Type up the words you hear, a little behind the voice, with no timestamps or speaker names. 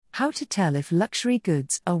How to tell if luxury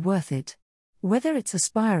goods are worth it. Whether it's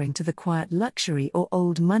aspiring to the quiet luxury or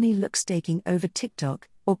old money looks taking over TikTok,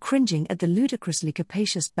 or cringing at the ludicrously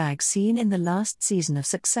capacious bags seen in the last season of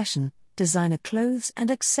Succession, designer clothes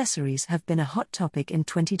and accessories have been a hot topic in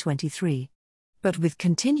 2023. But with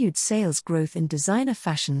continued sales growth in designer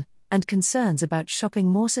fashion, and concerns about shopping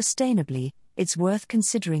more sustainably, it's worth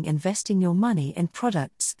considering investing your money in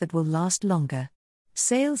products that will last longer.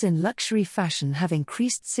 Sales in luxury fashion have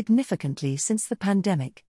increased significantly since the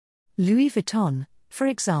pandemic. Louis Vuitton, for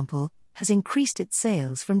example, has increased its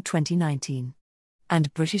sales from 2019.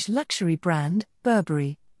 And British luxury brand,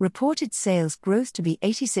 Burberry, reported sales growth to be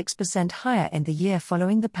 86% higher in the year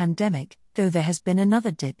following the pandemic, though there has been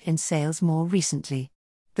another dip in sales more recently.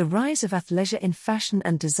 The rise of athleisure in fashion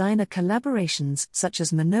and designer collaborations such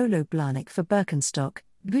as Manolo Blahnik for Birkenstock,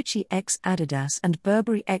 Gucci x Adidas and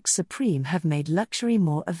Burberry x Supreme have made luxury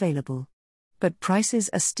more available. But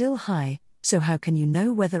prices are still high, so how can you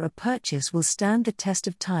know whether a purchase will stand the test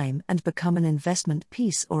of time and become an investment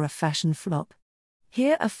piece or a fashion flop?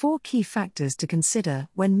 Here are 4 key factors to consider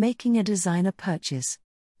when making a designer purchase.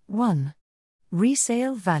 1.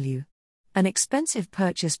 Resale value. An expensive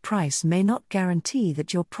purchase price may not guarantee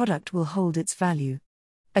that your product will hold its value.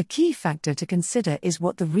 A key factor to consider is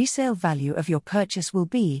what the resale value of your purchase will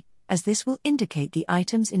be, as this will indicate the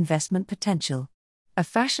item's investment potential. A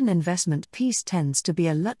fashion investment piece tends to be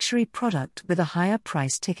a luxury product with a higher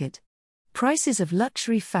price ticket. Prices of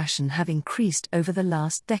luxury fashion have increased over the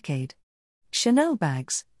last decade. Chanel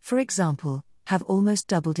bags, for example, have almost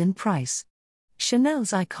doubled in price. Chanel's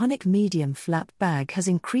iconic medium flap bag has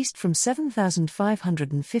increased from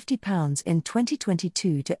 £7,550 in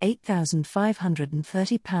 2022 to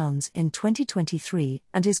 £8,530 in 2023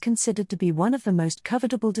 and is considered to be one of the most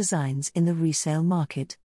covetable designs in the resale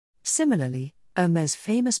market. Similarly, Hermès'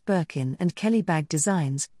 famous Birkin and Kelly bag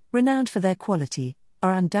designs, renowned for their quality,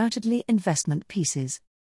 are undoubtedly investment pieces.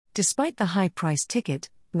 Despite the high price ticket,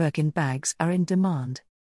 Birkin bags are in demand.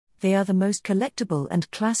 They are the most collectible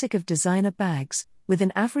and classic of designer bags, with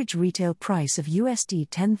an average retail price of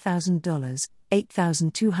 $10,000,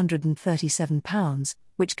 £8,237,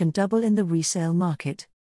 which can double in the resale market.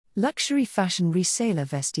 Luxury fashion reseller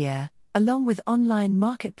Vestiaire, along with online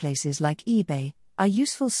marketplaces like eBay, are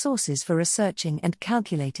useful sources for researching and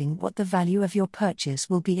calculating what the value of your purchase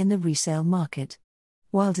will be in the resale market.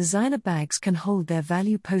 While designer bags can hold their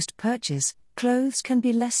value post-purchase, clothes can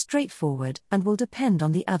be less straightforward and will depend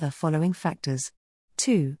on the other following factors.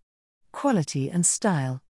 2. Quality and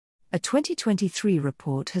style. A 2023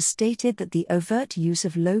 report has stated that the overt use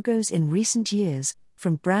of logos in recent years,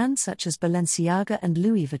 from brands such as Balenciaga and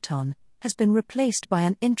Louis Vuitton, has been replaced by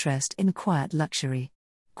an interest in quiet luxury.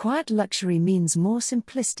 Quiet luxury means more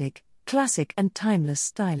simplistic, classic and timeless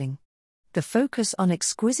styling. The focus on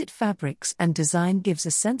exquisite fabrics and design gives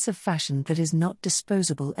a sense of fashion that is not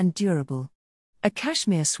disposable and durable. A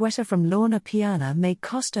cashmere sweater from Lorna Piana may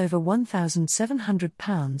cost over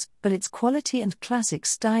 £1,700, but its quality and classic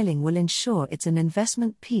styling will ensure it's an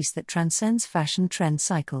investment piece that transcends fashion trend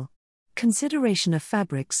cycle. Consideration of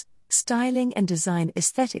fabrics, styling and design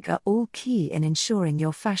aesthetic are all key in ensuring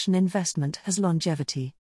your fashion investment has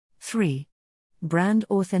longevity. 3. Brand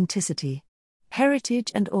authenticity.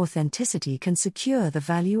 Heritage and authenticity can secure the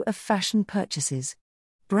value of fashion purchases.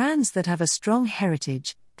 Brands that have a strong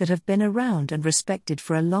heritage, that have been around and respected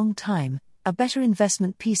for a long time, are better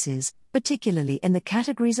investment pieces, particularly in the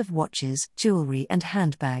categories of watches, jewelry and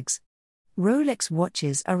handbags. Rolex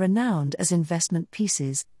watches are renowned as investment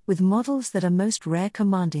pieces, with models that are most rare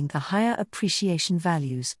commanding the higher appreciation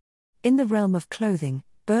values. In the realm of clothing,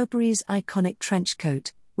 Burberry's iconic trench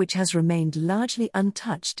coat, which has remained largely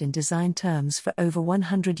untouched in design terms for over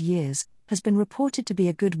 100 years, has been reported to be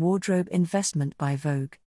a good wardrobe investment by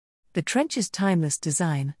Vogue. The trench's timeless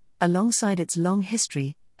design, alongside its long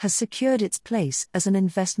history, has secured its place as an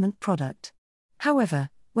investment product. However,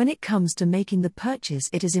 when it comes to making the purchase,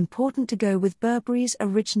 it is important to go with Burberry's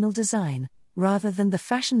original design, rather than the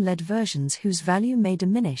fashion-led versions whose value may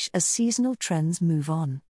diminish as seasonal trends move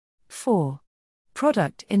on. 4.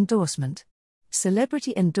 Product endorsement.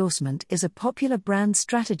 Celebrity endorsement is a popular brand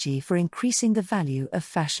strategy for increasing the value of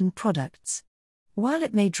fashion products. While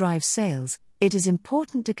it may drive sales, it is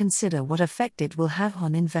important to consider what effect it will have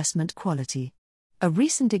on investment quality. A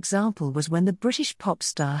recent example was when the British pop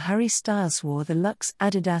star Harry Styles wore the luxe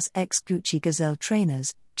Adidas x Gucci Gazelle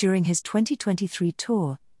trainers during his 2023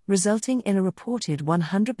 tour, resulting in a reported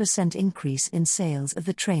 100% increase in sales of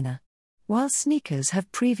the trainer. While sneakers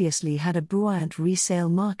have previously had a buoyant resale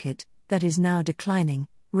market that is now declining,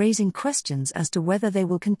 raising questions as to whether they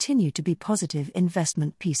will continue to be positive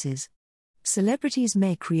investment pieces. Celebrities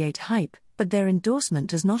may create hype, but their endorsement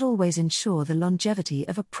does not always ensure the longevity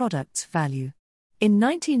of a product's value. In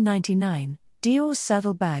 1999, Dior's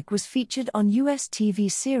saddlebag was featured on US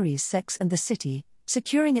TV series Sex and the City,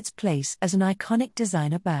 securing its place as an iconic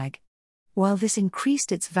designer bag. While this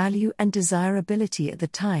increased its value and desirability at the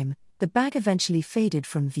time, the bag eventually faded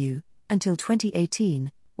from view, until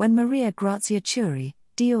 2018, when Maria Grazia Chiuri,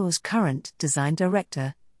 Dior's current design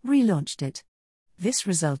director, relaunched it. This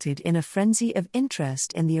resulted in a frenzy of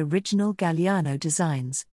interest in the original Galliano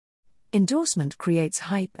designs. Endorsement creates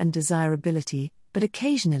hype and desirability, but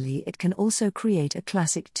occasionally it can also create a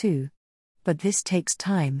classic too. But this takes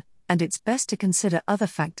time, and it's best to consider other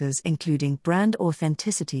factors including brand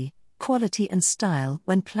authenticity, quality and style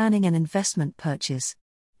when planning an investment purchase.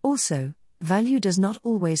 Also, value does not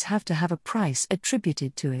always have to have a price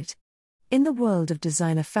attributed to it. In the world of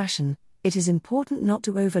designer fashion, it is important not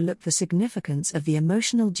to overlook the significance of the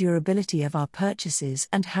emotional durability of our purchases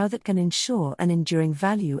and how that can ensure an enduring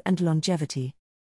value and longevity.